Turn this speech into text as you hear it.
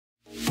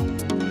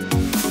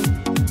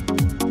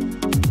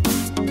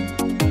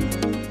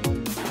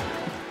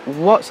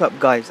What's up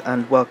guys,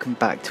 and welcome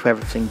back to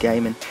Everything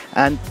Gaming.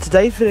 And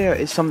today's video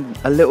is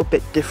something a little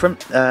bit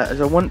different,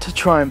 as I want to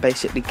try and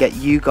basically get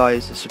you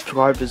guys, the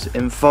subscribers,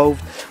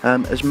 involved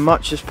as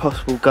much as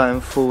possible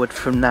going forward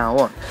from now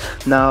on.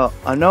 Now,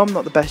 I know I'm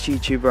not the best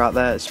YouTuber out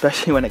there,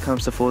 especially when it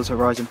comes to Forza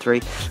Horizon 3,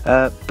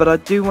 but I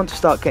do want to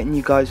start getting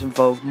you guys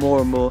involved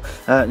more and more,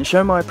 and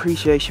show my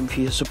appreciation for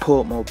your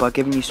support more by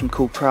giving you some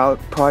cool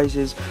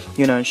prizes,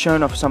 you know, and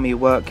showing off some of your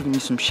work, giving you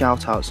some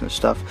shout outs and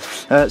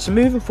stuff. So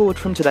moving forward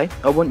from today,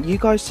 I want you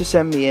guys to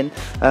send me in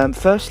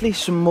firstly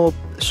some more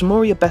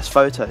of your best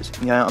photos.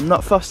 You know, I'm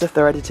not fussed if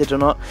they're edited or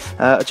not.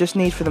 I just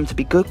need for them to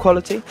be good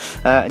quality,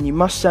 and you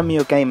must send me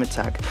your gamer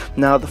tag.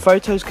 Now, the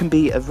photos can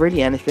be of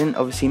really anything.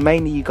 Obviously,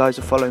 mainly you guys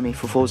are following me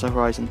for Forza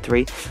Horizon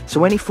 3,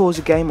 so any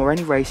Forza game or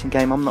any racing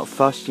game, I'm not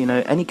fussed. You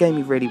know, any game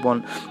you really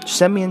want, just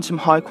send me in some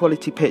high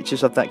quality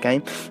pictures of that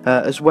game,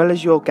 as well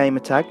as your gamer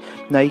tag.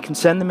 Now, you can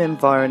send them in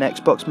via an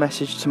Xbox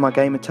message to my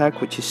gamer tag,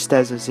 which is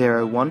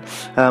Steza01,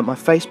 my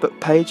Facebook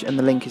page, and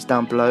the link is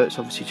down below. It's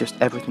obviously just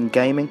Everything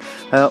Gaming,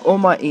 or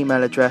my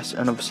email address,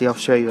 and obviously I'll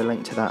show you a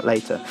link to that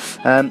later.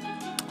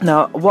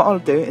 Now, what I'll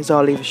do is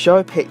I'll either show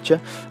a picture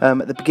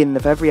at the beginning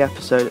of every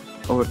episode,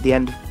 or at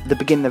the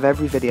beginning of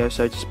every video,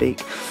 so to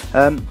speak,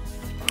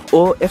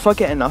 or if I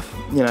get enough,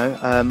 you know,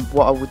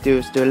 what I would do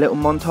is do a little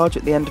montage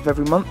at the end of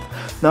every month.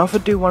 Now, if I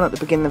do one at the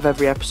beginning of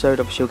every episode,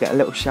 obviously you'll get a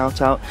little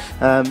shout out,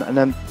 and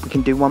then we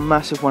can do one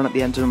massive one at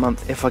the end of the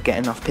month if I get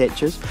enough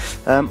pictures.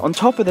 On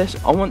top of this,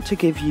 I want to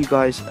give you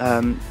guys,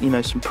 you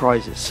know, some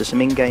prizes, so some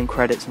in-game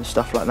credits and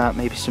stuff like that,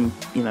 maybe some,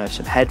 you know,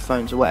 some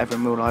headphones or whatever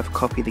in real life,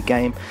 copy the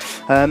game.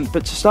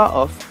 But to start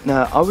off,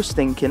 I was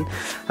thinking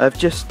of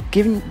just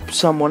giving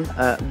someone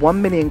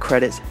 1 million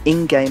credits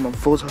in-game on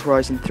Forza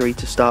Horizon 3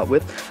 to start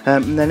with,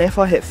 and then if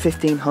I hit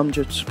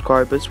 1500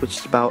 subscribers, which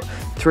is about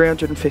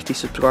 350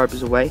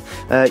 subscribers away,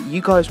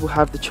 you guys will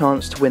have the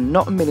chance to win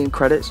not 1 million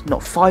credits,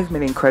 not 5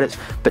 million credits,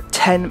 but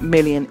 10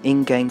 million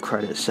in-game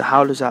credits. So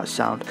how does that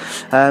sound?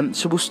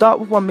 So we'll start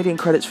with 1 million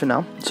credits for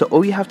now. So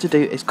all you have to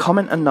do is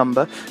comment a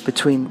number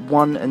between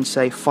 1 and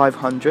say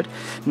 500.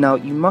 Now,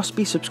 you must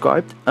be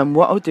subscribed, and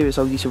what I'll do is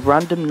I'll use a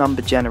random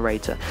number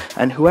generator,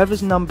 and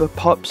whoever's number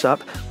pops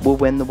up will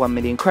win the 1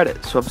 million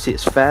credits. So obviously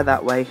it's fair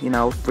that way. You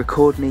know,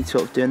 record me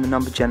sort of doing the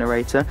number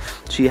generator.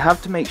 So you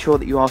have to make sure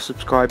that you are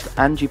subscribed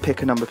and you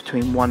pick a number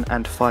between 1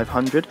 and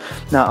 500.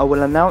 Now, I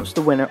will announce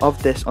the winner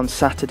of this on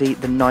Saturday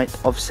the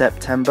 9th of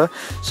September.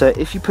 So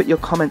if you put your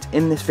comment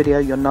in this video,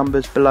 your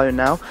numbers below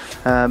now,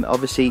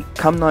 obviously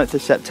come 9th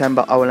of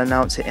September I will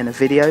announce it in a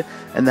video,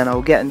 and then I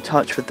will get in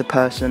touch with the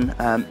person.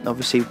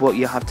 Obviously what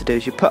you have to do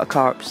is you put a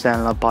car up for sale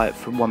and I'll buy it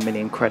for 1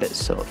 million credits,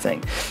 sort of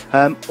thing.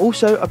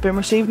 Also, I've been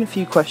receiving a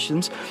few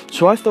questions,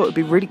 so I thought it would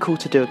be really cool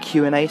to do a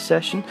Q&A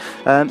session.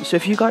 So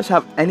if you guys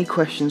have any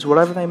questions,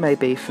 whatever they may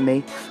be for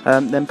me,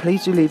 then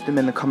please do leave them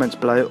in the comments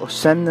below, or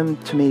send them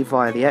to me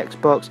via the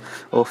Xbox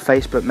or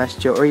Facebook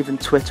Messenger or even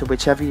Twitter,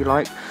 whichever you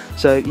like.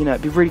 So, you know,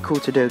 it'd be really cool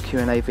to do a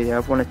Q&A video.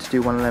 I've wanted to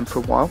do one of them for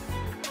a while.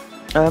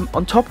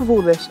 On top of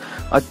all this,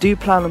 I do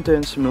plan on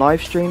doing some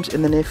live streams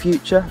in the near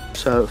future,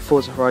 so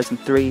Forza Horizon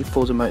 3,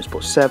 Forza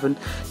Motorsport 7,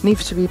 Need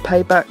for Speed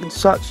Payback and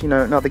such, you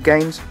know, and other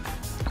games,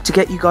 to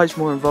get you guys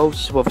more involved.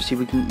 So obviously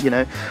we can, you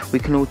know, we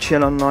can all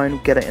chill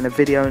online, get it in a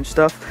video and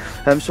stuff.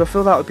 So I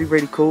feel that would be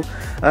really cool.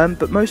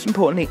 But most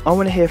importantly, I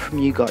want to hear from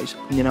you guys.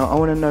 You know, I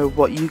want to know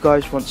what you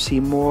guys want to see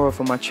more of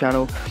on my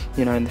channel,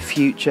 you know, in the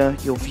future,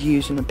 your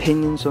views and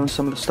opinions on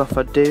some of the stuff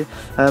I do.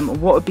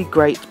 What would be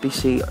great to be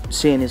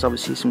seeing is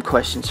obviously some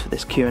questions for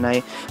this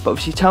Q&A, but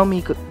obviously tell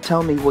me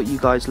what you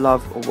guys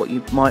love or what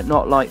you might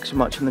not like so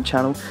much on the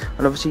channel.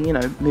 And obviously, you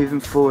know, moving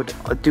forward,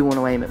 I do want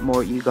to aim it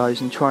more at you guys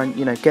and try and,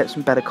 you know, get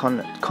some better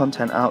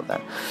content out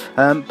there.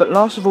 But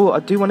last of all, I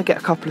do want to get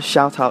a couple of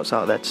shout outs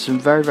out there to some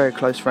very, very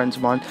close friends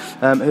of mine,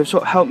 who have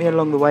sort of helped me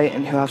along the way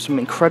and who have some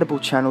incredible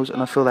channels,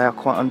 and I feel they are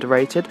quite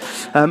underrated.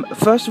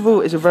 First of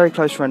all is a very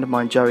close friend of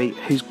mine, Joey,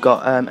 who's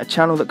got a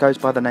channel that goes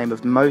by the name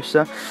of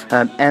Mosa,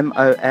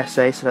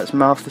 M-O-S-A, so that's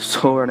Mouth of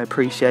Saw and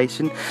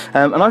Appreciation,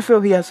 and I feel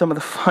he has some of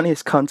the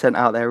funniest content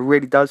out there. It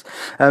really does.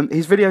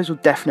 His videos will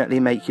definitely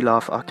make you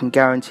laugh, I can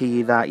guarantee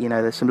you that. You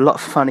know, there's a lot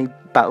of funny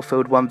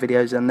Battlefield 1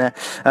 videos in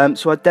there,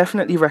 so I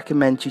definitely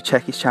recommend you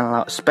check his channel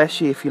out,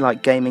 especially if you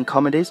like gaming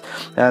comedies.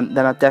 Then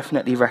I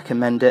definitely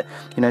recommend it.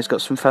 You know, he's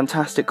got some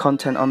fantastic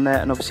content on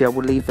there, and obviously I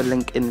will leave the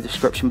link in the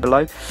description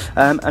below.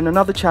 And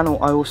another channel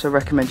I also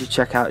recommend you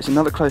check out is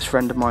another close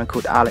friend of mine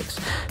called Alex.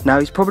 Now,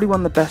 he's probably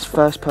one of the best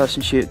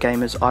first-person shooter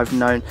gamers I've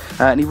known,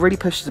 and he really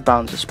pushes the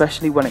bounds,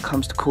 especially when it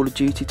comes to Call of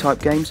Duty type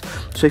games.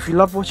 So if you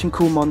love watching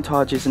cool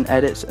montages and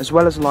edits as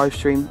well as live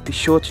stream, be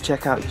sure to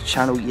check out his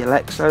channel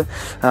Yalexo.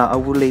 I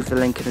will leave the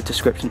link in the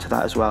description to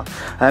that as well.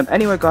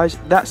 Anyway guys,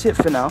 that's it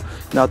for now.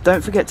 Now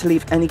don't forget to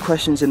leave any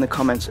questions in the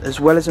comments,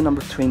 as well as a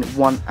number between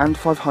 1 and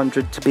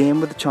 500 to be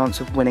in with a chance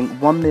of winning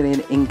 1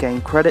 million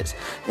in-game credits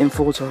in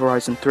Forza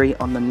Horizon 3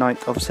 on the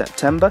 9th of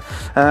September.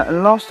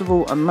 And last of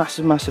all, a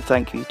massive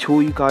thank you to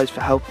all you guys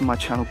for helping my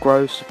channel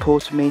grow,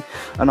 supporting me,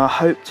 and I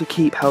hope to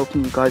keep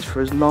helping you guys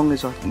for as long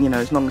as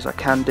I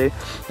can do.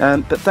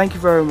 But thank you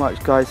very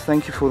much guys,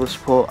 thank you for the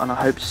support, and I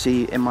hope to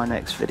see you in my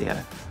next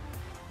video.